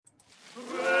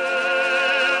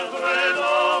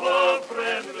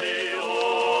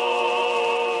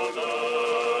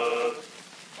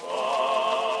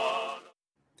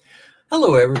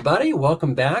Hello, everybody.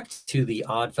 Welcome back to the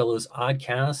Oddfellows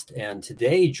Oddcast. And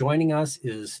today joining us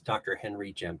is Dr.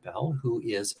 Henry Gempel, who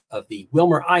is of the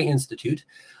Wilmer Eye Institute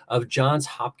of Johns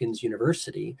Hopkins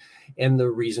University. And the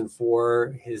reason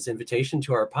for his invitation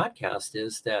to our podcast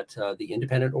is that the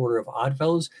Independent Order of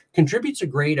Oddfellows contributes a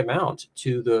great amount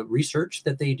to the research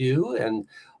that they do and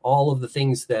all of the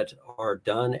things that are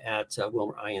done at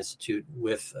Wilmer Eye Institute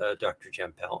with Dr.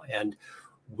 Gempel. And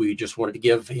we just wanted to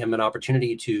give him an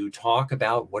opportunity to talk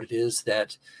about what it is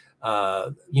that,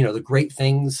 the great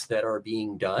things that are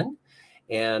being done.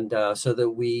 And so that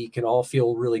we can all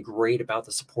feel really great about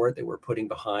the support that we're putting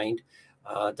behind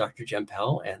Dr.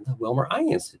 Gempel and the Wilmer Eye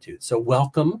Institute. So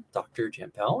welcome, Dr.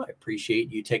 Gempel. I appreciate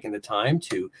you taking the time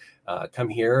to come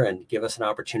here and give us an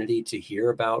opportunity to hear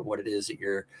about what it is that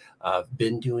you're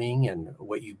been doing and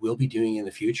what you will be doing in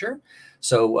the future.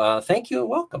 So thank you and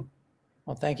welcome.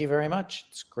 Well, thank you very much.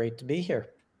 It's great to be here.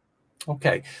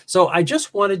 Okay, so I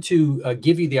just wanted to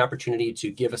give you the opportunity to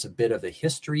give us a bit of the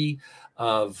history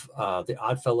of the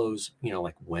Oddfellows,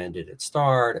 like when did it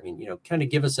start? I mean, kind of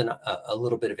give us a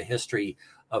little bit of a history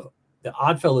of the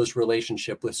Oddfellows'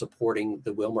 relationship with supporting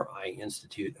the Wilmer Eye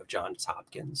Institute of Johns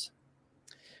Hopkins.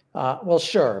 Well,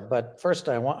 sure. But first,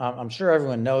 I'm sure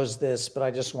everyone knows this, but I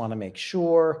just want to make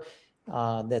sure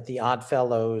that the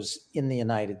Oddfellows in the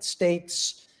United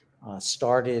States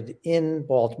started in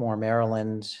Baltimore,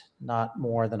 Maryland, not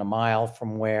more than a mile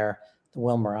from where the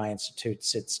Wilmer Eye Institute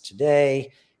sits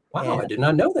today. Wow, I did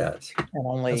not know that.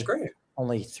 And that's great.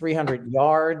 Only 300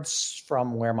 yards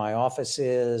from where my office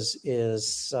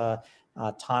is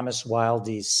Thomas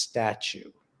Wildey's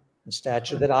statue, the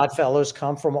statue that Oddfellows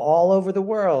come from all over the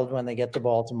world when they get to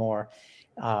Baltimore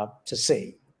to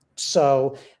see.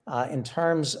 So in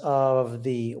terms of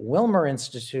the Wilmer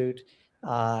Institute,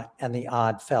 and the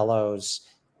Oddfellows.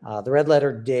 The red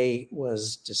letter date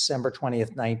was December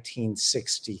 20th,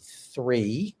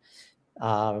 1963.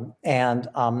 And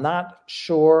I'm not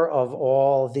sure of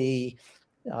all the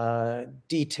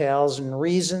details and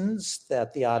reasons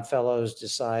that the Oddfellows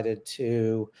decided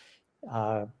to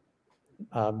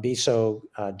be so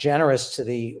generous to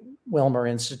the Wilmer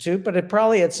Institute, but it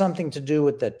probably had something to do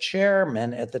with the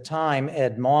chairman at the time,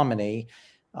 Ed Maumeny,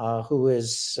 who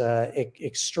is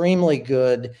extremely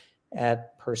good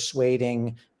at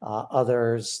persuading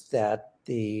others that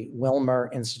the Wilmer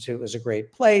Institute was a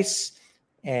great place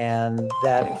and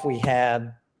that if we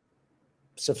had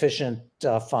sufficient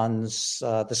funds,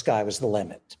 the sky was the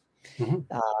limit. Mm-hmm.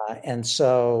 And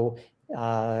so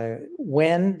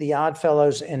when the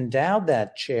Oddfellows endowed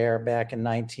that chair back in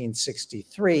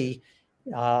 1963,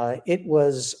 it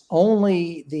was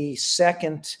only the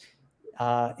second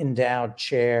endowed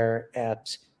chair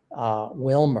at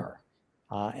Wilmer.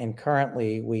 And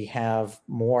currently we have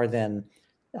more than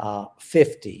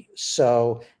 50.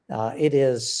 So it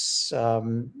is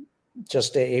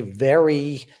just a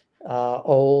very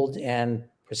old and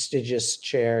prestigious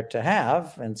chair to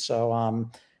have. And so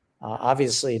I'm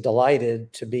obviously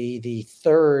delighted to be the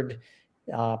third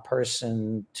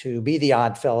person to be the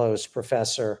Oddfellows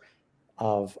Professor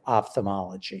of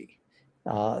Ophthalmology.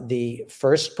 The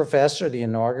first professor, the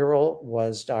inaugural,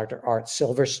 was Dr. Art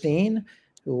Silverstein,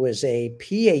 who was a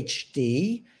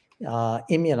PhD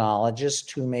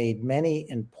immunologist who made many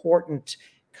important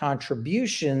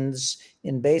contributions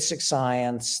in basic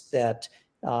science that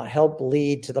helped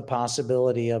lead to the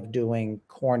possibility of doing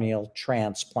corneal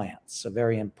transplants, a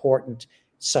very important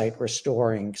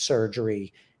sight-restoring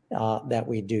surgery that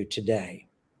we do today.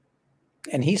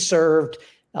 And he served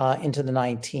into the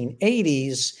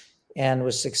 1980s and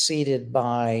was succeeded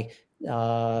by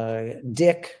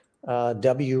Dick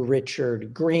W.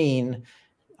 Richard Green,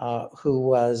 who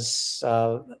was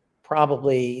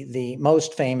probably the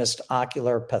most famous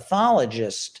ocular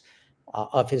pathologist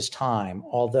of his time.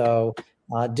 Although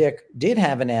Dick did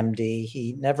have an MD,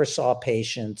 he never saw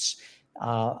patients,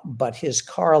 but his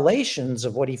correlations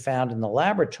of what he found in the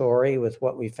laboratory with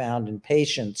what we found in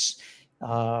patients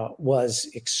was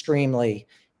extremely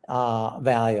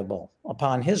valuable.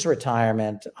 Upon his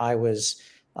retirement, I was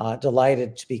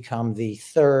delighted to become the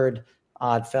third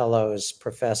Oddfellows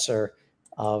Professor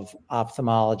of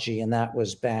Ophthalmology, and that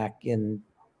was back in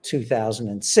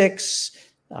 2006.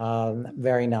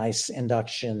 Very nice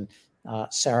induction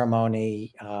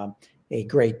ceremony, a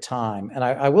great time. And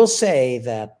I will say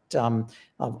that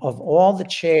of all the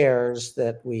chairs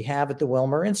that we have at the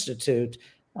Wilmer Institute,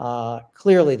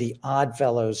 clearly the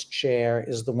Oddfellows chair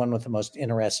is the one with the most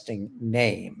interesting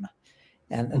name.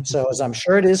 And so, as I'm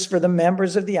sure it is for the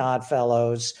members of the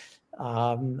Oddfellows,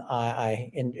 I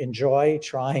enjoy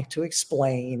trying to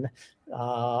explain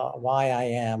why I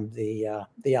am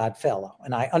the Oddfellow.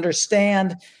 And I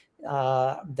understand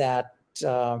that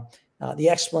the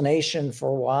explanation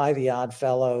for why the Odd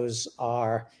Fellows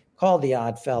are called the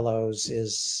Odd Fellows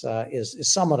is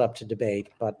somewhat up to debate,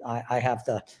 but I have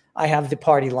the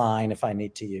party line if I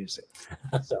need to use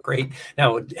it. So. Great.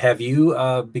 Now, have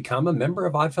you become a member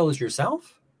of Odd Fellows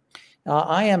yourself?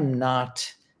 I am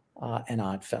not an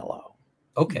Odd Fellow.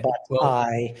 Okay. But well,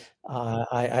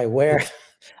 I wear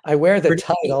the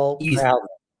title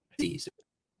proudly.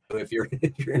 So if you're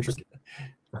interested.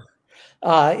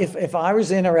 If I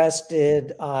was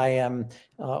interested, I am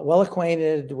well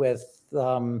acquainted with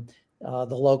the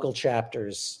local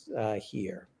chapters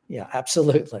here. Yeah,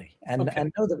 absolutely, and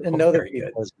know the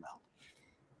people as well.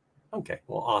 Okay,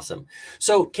 well, awesome.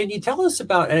 So can you tell us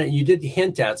about, and you did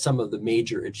hint at some of the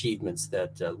major achievements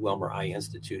that Wilmer Eye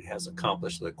Institute has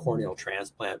accomplished, the corneal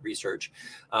transplant research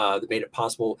that made it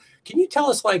possible. Can you tell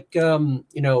us, like to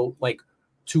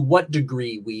what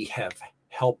degree we have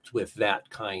helped with that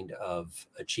kind of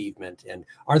achievement? And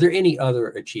are there any other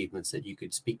achievements that you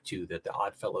could speak to that the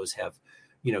Odd Fellows have,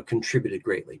 contributed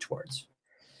greatly towards?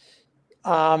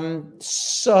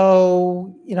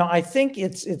 So, I think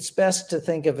it's best to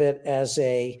think of it as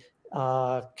a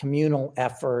communal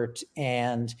effort,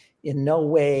 and in no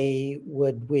way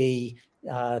would we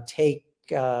take,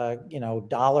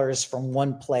 dollars from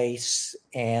one place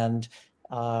and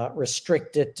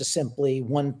restrict it to simply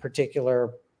one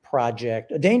particular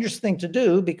project. A dangerous thing to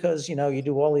do because, you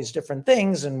do all these different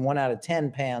things and 1 out of 10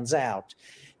 pans out.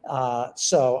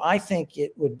 So I think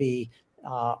it would be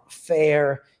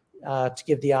fair to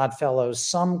give the Odd Fellows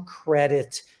some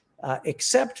credit,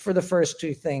 except for the first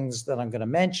two things that I'm going to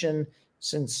mention,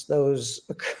 since those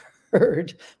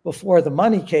occurred before the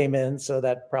money came in, so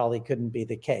that probably couldn't be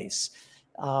the case.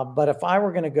 But if I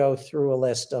were going to go through a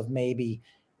list of maybe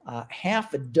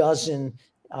half a dozen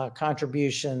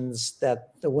contributions that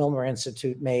the Wilmer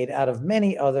Institute made out of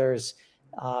many others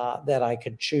that I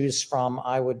could choose from,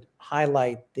 I would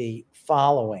highlight the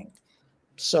following.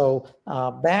 So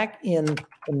back in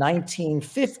the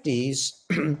 1950s,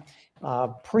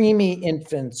 preemie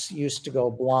infants used to go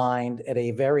blind at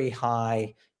a very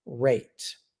high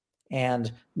rate,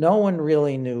 and no one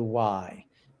really knew why.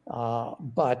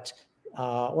 But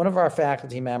one of our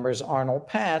faculty members, Arnold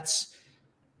Patz,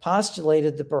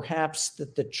 postulated that perhaps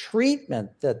the treatment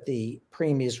that the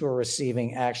preemies were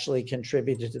receiving actually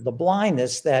contributed to the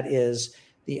blindness, that is,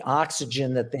 the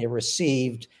oxygen that they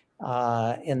received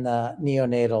in the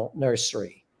neonatal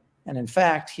nursery. And in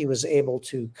fact, he was able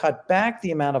to cut back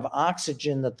the amount of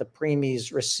oxygen that the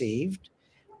preemies received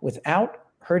without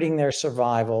hurting their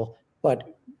survival,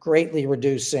 but greatly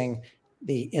reducing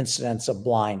the incidence of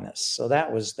blindness. So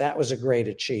that was a great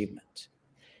achievement.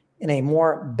 In a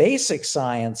more basic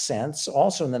science sense,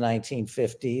 also in the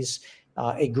 1950s,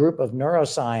 a group of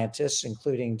neuroscientists,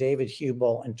 including David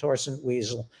Hubel and Torsten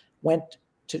Wiesel, went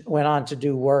on to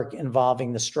do work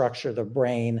involving the structure of the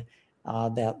brain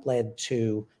that led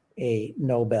to a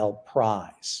Nobel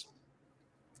Prize.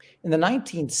 In the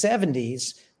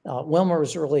 1970s, Wilmer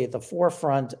was really at the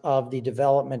forefront of the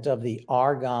development of the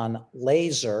argon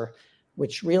laser,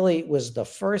 which really was the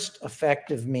first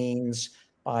effective means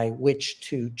by which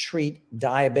to treat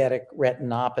diabetic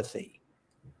retinopathy.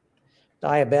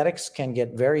 Diabetics can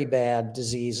get very bad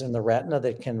disease in the retina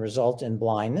that can result in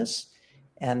blindness,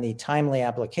 and the timely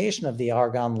application of the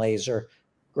argon laser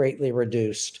greatly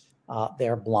reduced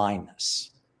their blindness.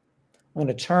 I'm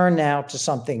going to turn now to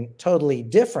something totally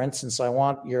different, since I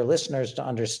want your listeners to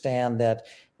understand that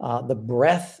the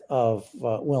breadth of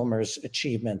Wilmer's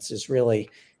achievements is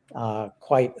really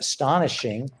quite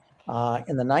astonishing.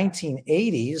 In the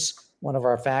 1980s, one of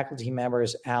our faculty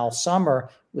members, Al Summer,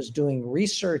 was doing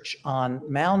research on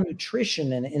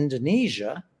malnutrition in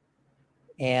Indonesia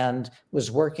and was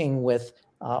working with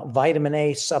vitamin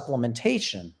A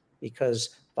supplementation,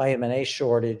 because vitamin A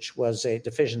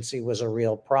deficiency was a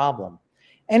real problem.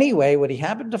 Anyway, what he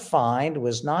happened to find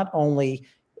was not only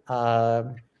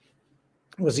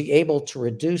was he able to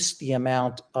reduce the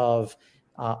amount of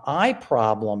eye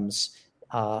problems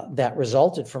that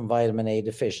resulted from vitamin A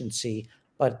deficiency,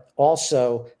 but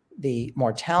also the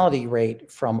mortality rate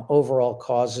from overall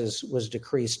causes was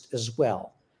decreased as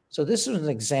well. So this was an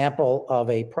example of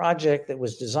a project that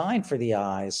was designed for the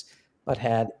eyes, but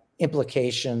had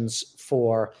implications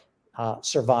for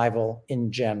survival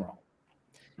in general.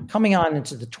 Coming on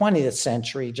into the 20th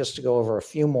century, just to go over a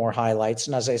few more highlights,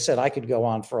 and as I said, I could go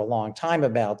on for a long time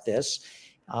about this.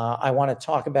 I want to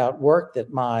talk about work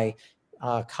that my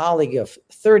colleague of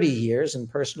 30 years and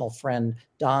personal friend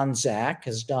Don Zach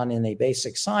has done in a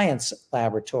basic science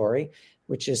laboratory,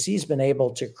 which is he's been able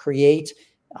to create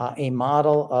a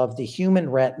model of the human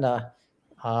retina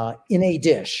in a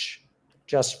dish,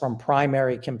 just from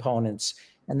primary components.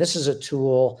 And this is a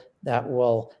tool that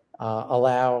will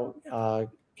allow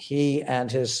he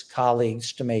and his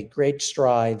colleagues to make great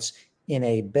strides in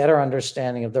a better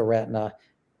understanding of the retina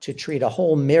to treat a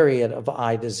whole myriad of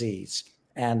eye disease.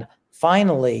 And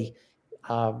finally,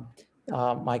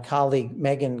 my colleague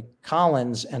Megan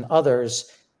Collins and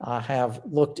others have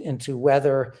looked into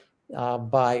whether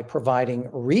by providing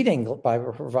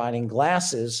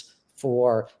glasses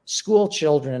for school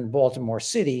children in Baltimore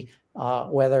City,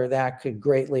 whether that could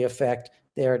greatly affect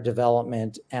their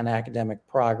development and academic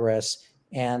progress.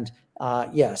 And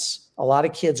yes, a lot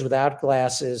of kids without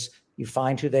glasses, you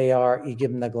find who they are, you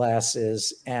give them the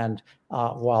glasses, and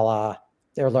voila,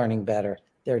 they're learning better,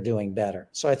 they're doing better.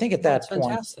 So I think at that point,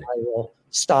 fantastic. I will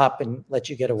stop and let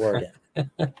you get a word in.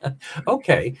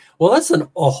 Okay, well, that's a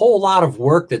whole lot of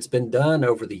work that's been done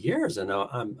over the years, and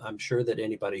I'm sure that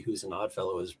anybody who's an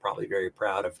Oddfellow is probably very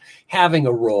proud of having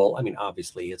a role. I mean,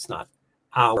 obviously, it's not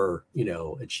our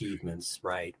achievements,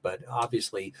 right? But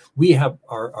obviously, we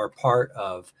are part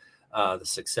of the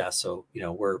success. So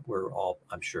we're all,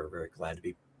 I'm sure, very glad to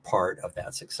be part of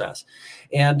that success.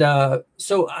 And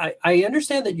so I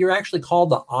understand that you're actually called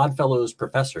the Oddfellows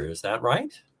Professor. Is that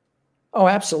right? Oh,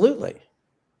 absolutely.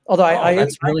 Although I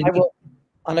will,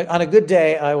 on a good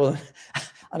day, I will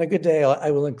on a good day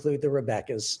I will include the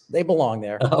Rebeccas. They belong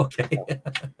there. Okay,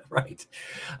 right.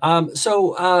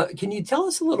 So can you tell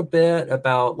us a little bit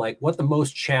about what the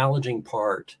most challenging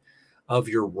part of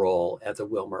your role at the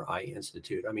Wilmer Eye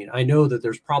Institute? I mean, I know that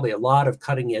there's probably a lot of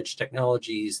cutting edge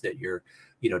technologies that you're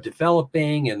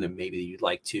developing, and then maybe you'd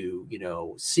like to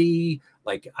see.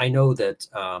 I know that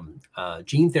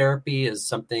gene therapy is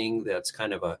something that's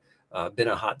kind of been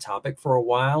a hot topic for a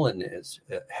while, and has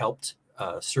helped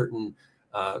certain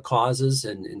causes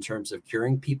and in terms of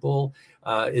curing people.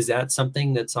 Is that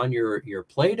something that's on your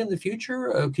plate in the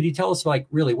future? Could you tell us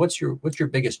really what's your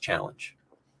biggest challenge?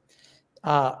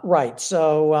 Right.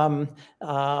 So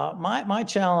my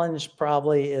challenge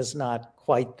probably is not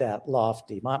quite that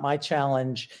lofty. My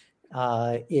challenge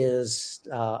is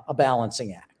a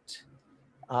balancing act,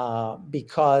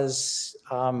 because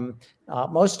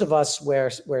most of us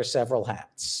wear several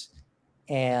hats,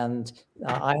 and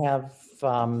I have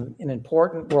an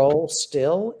important role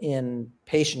still in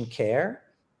patient care.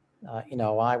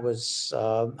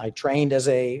 I trained as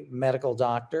a medical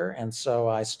doctor, and so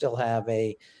I still have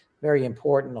a very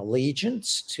important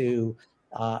allegiance to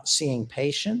seeing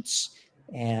patients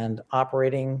and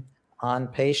operating on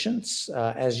patients.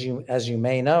 As you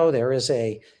may know, there is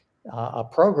a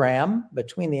program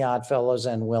between the Oddfellows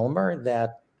and Wilmer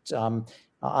that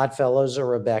Oddfellows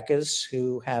or Rebeccas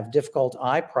who have difficult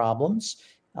eye problems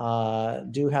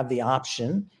do have the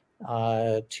option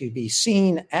to be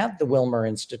seen at the Wilmer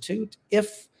Institute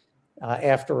if,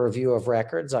 after review of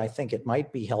records, I think it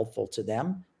might be helpful to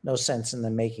them. No sense in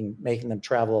them making them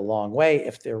travel a long way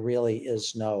if there really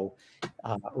is no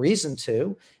reason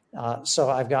to. So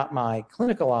I've got my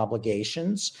clinical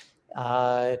obligations.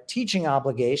 Teaching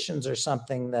obligations are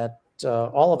something that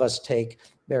all of us take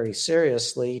very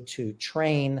seriously to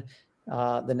train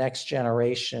the next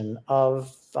generation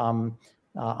of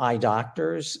eye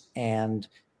doctors and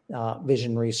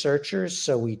vision researchers.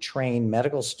 So we train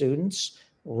medical students,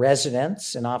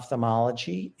 residents in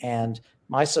ophthalmology, and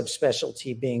my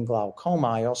subspecialty being glaucoma,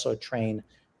 I also train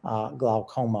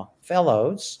glaucoma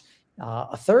fellows.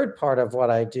 A third part of what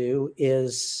I do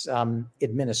is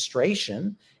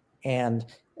administration, and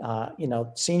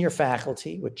senior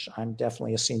faculty, which I'm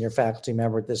definitely a senior faculty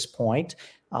member at this point,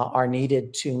 are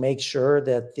needed to make sure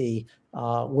that the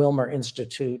Wilmer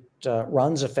Institute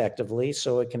runs effectively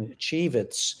so it can achieve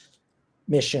its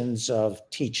missions of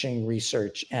teaching,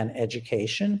 research, and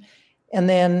education. And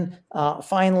then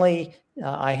finally,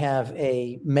 I have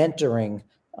a mentoring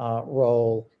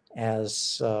role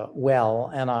as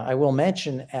well. And I will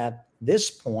mention at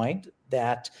this point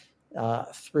that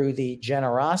through the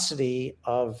generosity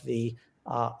of the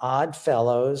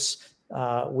Oddfellows,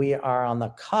 we are on the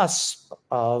cusp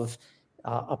of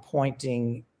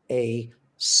appointing a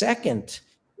second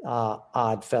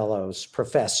Oddfellows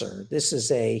professor. This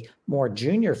is a more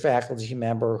junior faculty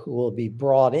member who will be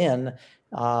brought in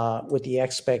with the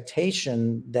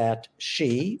expectation that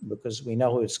she, because we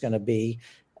know who it's going to be,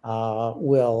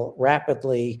 will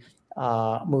rapidly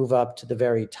move up to the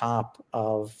very top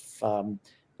of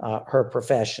her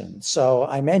profession. So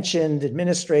I mentioned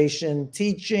administration,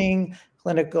 teaching,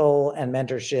 clinical, and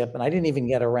mentorship, and I didn't even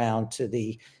get around to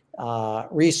the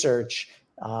research,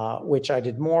 which I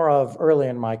did more of early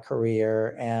in my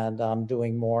career, and I'm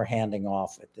doing more handing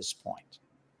off at this point.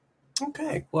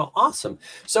 Okay, well, awesome.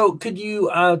 So could you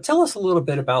tell us a little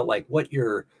bit about like what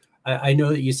your, I know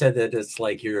that you said that it's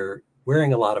like you're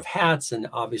wearing a lot of hats and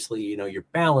obviously, you're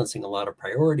balancing a lot of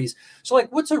priorities. So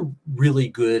like, what's a really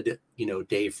good,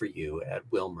 day for you at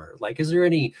Wilmer? Like, is there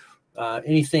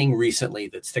anything recently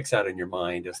that sticks out in your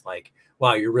mind as like,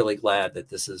 wow, you're really glad that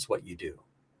this is what you do?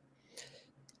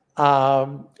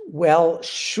 Well,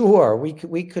 sure. We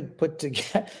could put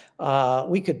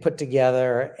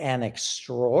together an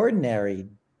extraordinary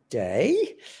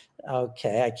day.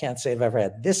 Okay, I can't say I've ever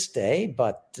had this day,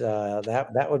 but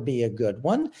that would be a good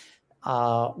one.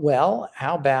 Well,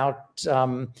 how about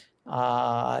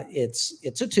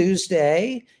it's a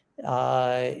Tuesday.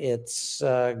 It's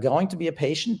going to be a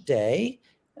patient day,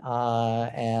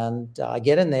 and I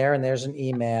get in there, and there's an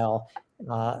email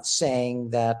saying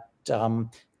that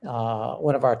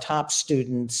one of our top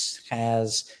students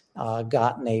has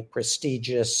gotten a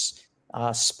prestigious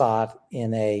spot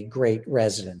in a great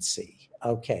residency.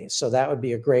 Okay, so that would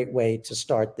be a great way to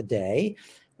start the day.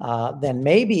 Then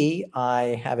maybe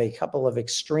I have a couple of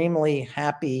extremely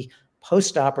happy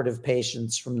postoperative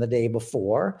patients from the day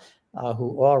before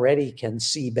who already can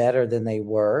see better than they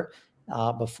were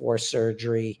before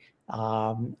surgery.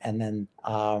 And then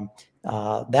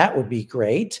that would be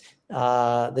great.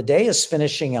 The day is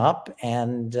finishing up,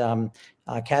 and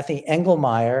Kathy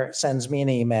Engelmeyer sends me an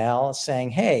email saying,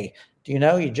 "Hey, do you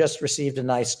know you just received a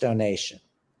nice donation?"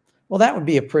 Well, that would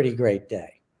be a pretty great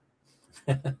day.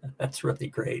 That's really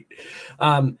great.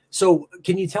 So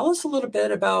can you tell us a little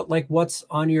bit about like what's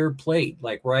on your plate,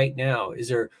 like right now? Is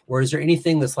there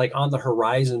anything that's like on the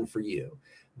horizon for you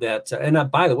that, and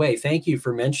by the way, thank you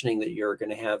for mentioning that you're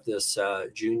going to have this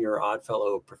junior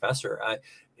Oddfellow professor.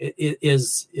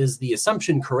 Is the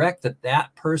assumption correct that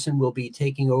that person will be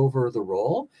taking over the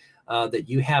role that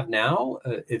you have now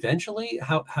eventually?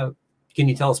 How can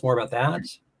you tell us more about that?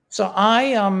 So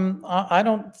I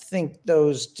don't think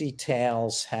those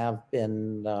details have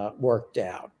been worked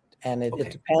out, and it Okay.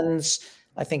 depends.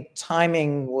 I think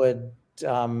timing would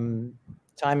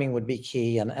be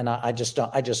key, and I just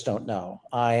don't know.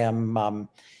 I'm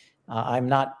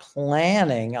not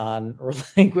planning on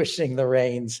relinquishing the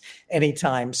reins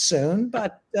anytime soon,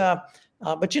 but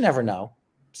you never know.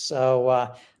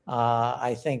 So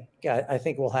I think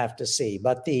we'll have to see.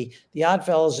 But the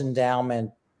Oddfellows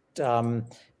Endowment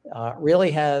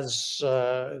really has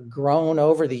grown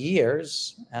over the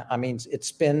years. I mean,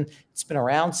 it's been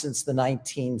around since the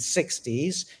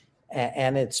 1960s,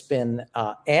 and it's been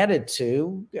added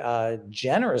to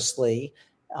generously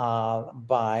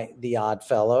by the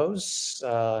Oddfellows,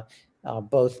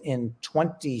 both in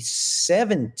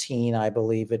 2017, I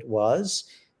believe it was,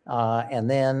 and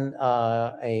then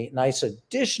a nice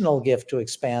additional gift to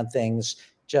expand things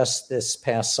just this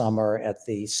past summer at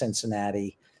the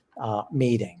Cincinnati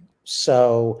meeting.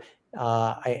 So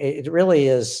it really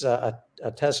is a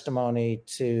testimony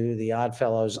to the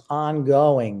Oddfellows'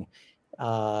 ongoing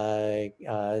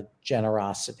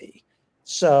generosity.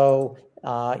 So,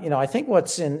 I think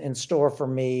what's in store for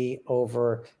me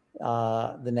over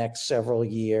the next several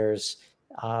years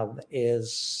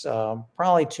is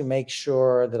probably to make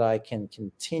sure that I can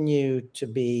continue to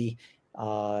be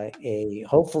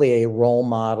hopefully a role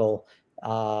model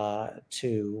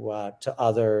to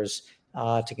others,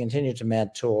 to continue to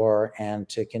mentor, and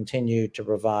to continue to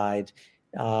provide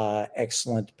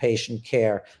excellent patient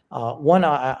care.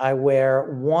 I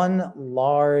wear one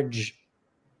large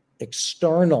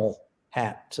external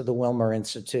hat to the Wilmer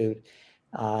Institute,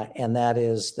 and that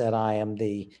is that I am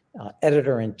the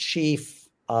editor-in-chief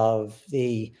of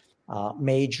the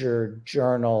major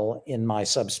journal in my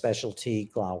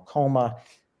subspecialty, glaucoma.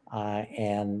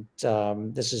 And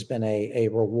this has been a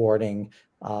rewarding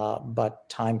but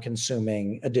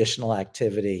time-consuming additional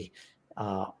activity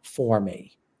for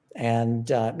me. And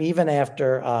even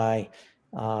after I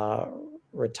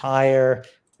retire,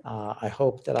 I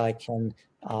hope that I can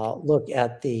look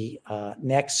at the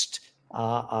next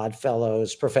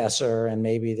Oddfellows professor, and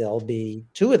maybe there'll be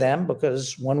two of them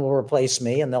because one will replace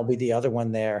me and there'll be the other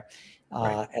one there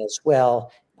as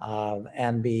well,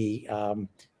 and be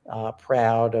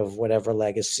proud of whatever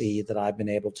legacy that I've been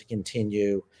able to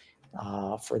continue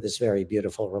for this very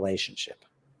beautiful relationship.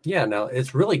 Yeah, no,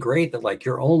 it's really great that like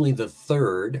you're only the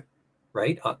third,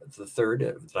 right? The third,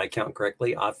 did I count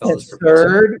correctly? Oddfellows professor.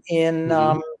 Third in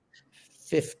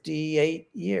 58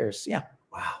 years. Yeah.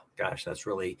 Wow, gosh, that's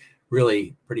really,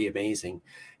 really pretty amazing.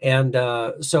 And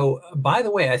so, by the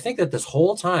way, I think that this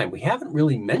whole time we haven't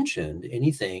really mentioned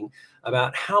anything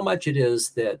about how much it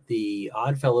is that the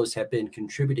Oddfellows have been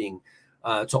contributing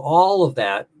to all of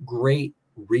that great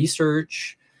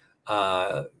research,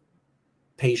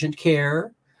 patient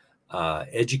care,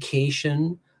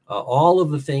 education, all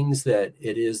of the things that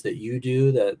it is that you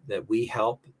do, that we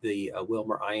help the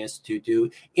Wilmer Eye Institute do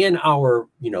in our,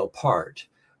 part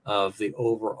of the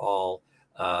overall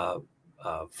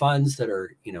funds that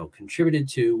are, contributed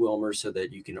to Wilmer, so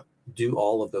that you can do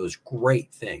all of those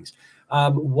great things.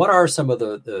 What are some of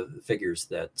the figures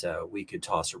that we could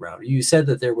toss around? You said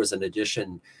that there was an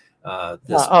addition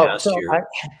this past year.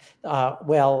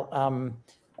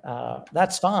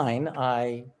 That's fine.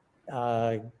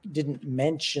 I didn't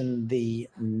mention the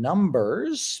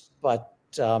numbers, but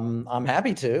I'm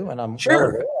happy to, and I'm sure. well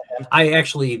aware of them. I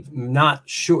actually not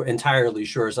entirely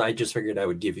sure, so I just figured I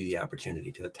would give you the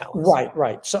opportunity to tell us.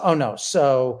 Right. So,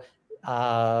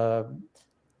 on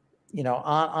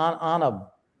a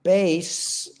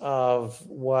base of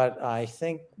what I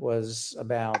think was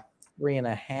about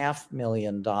 $3.5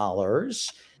 million,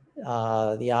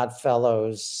 the Odd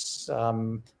Fellows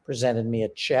presented me a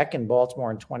check in Baltimore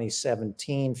in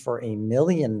 2017 for $1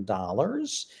 million. Wow.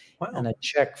 And a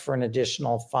check for an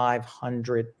additional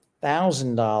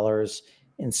 $500,000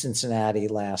 in Cincinnati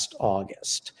last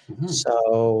August. Mm-hmm.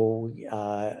 So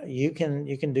you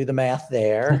can do the math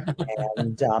there,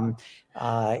 and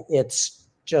it's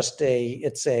just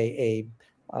a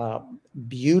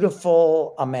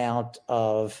beautiful amount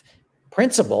of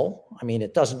principal. I mean,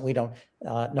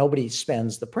 nobody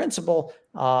spends the principal,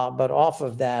 but off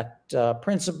of that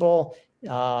principal,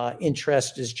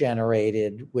 interest is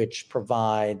generated, which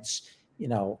provides,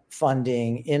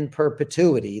 funding in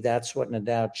perpetuity. That's what an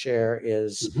endowed chair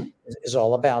is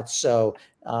all about. So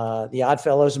the Odd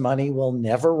Fellows money will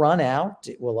never run out.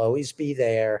 It will always be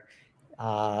there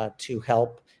to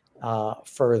help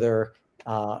further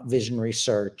vision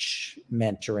research,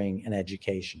 mentoring, and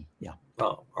education. Yeah.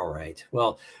 Oh, all right.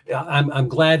 Well, I'm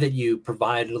glad that you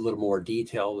provided a little more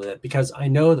detail, because I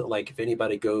know that, like, if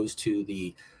anybody goes to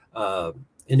the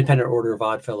Independent Order of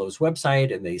Odd Fellows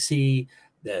website and they see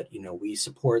that, we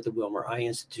support the Wilmer Eye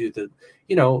Institute, that,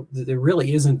 there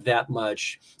really isn't that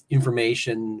much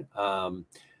information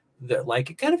that,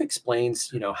 like, it kind of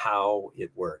explains, how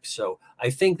it works. So I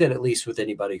think that at least with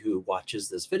anybody who watches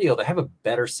this video, they have a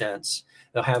better sense.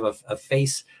 They'll have a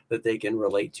face that they can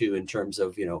relate to in terms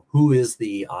of, who is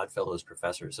the Odd Fellows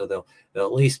professor. So they'll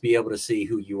at least be able to see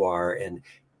who you are and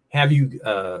have you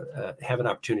have an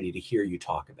opportunity to hear you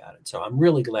talk about it. So I'm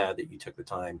really glad that you took the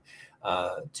time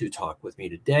to talk with me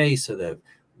today, so that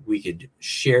we could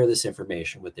share this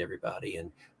information with everybody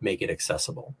and make it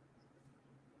accessible.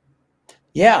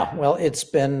 Yeah, well, it's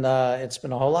been a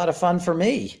whole lot of fun for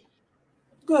me.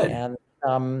 Good. And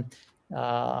I'm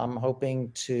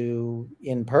hoping to,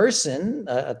 in person,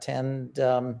 attend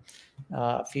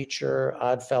future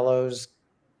Odd Fellows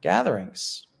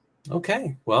gatherings.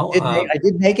 Okay. Well, I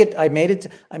did make it. I made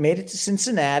it to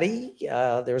Cincinnati.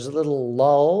 There was a little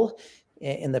lull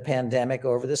in the pandemic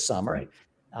over the summer,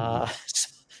 right.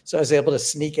 So I was able to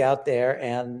sneak out there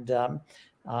and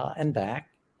back.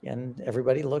 And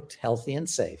everybody looked healthy and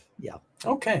safe. Yeah.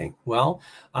 Okay. Well,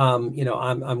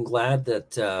 I'm glad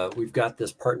that we've got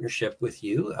this partnership with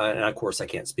you. And of course, I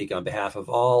can't speak on behalf of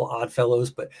all Odd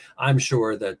Fellows, but I'm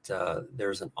sure that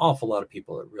there's an awful lot of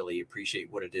people that really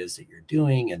appreciate what it is that you're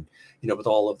doing, and, with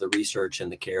all of the research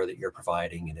and the care that you're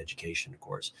providing and education, of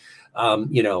course. I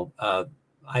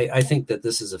think that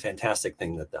this is a fantastic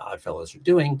thing that the Odd Fellows are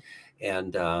doing.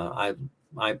 And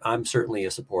I'm certainly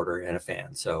a supporter and a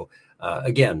fan. So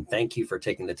again, thank you for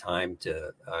taking the time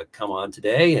to come on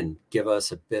today and give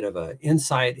us a bit of an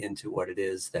insight into what it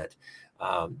is that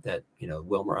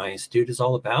Wilmer Eye Institute is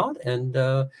all about, and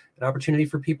an opportunity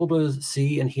for people to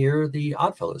see and hear the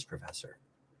Odd Fellows professor.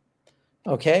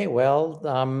 Okay,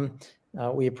 well,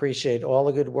 we appreciate all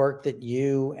the good work that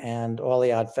you and all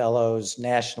the Odd Fellows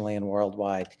nationally and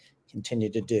worldwide continue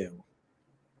to do.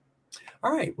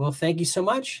 All right. Well, thank you so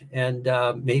much. And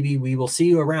maybe we will see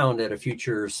you around at a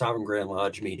future Sovereign Grand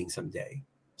Lodge meeting someday.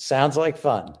 Sounds like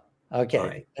fun. Okay. All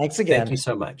right. Thanks again. Thank you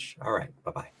so much. All right.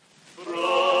 Bye-bye.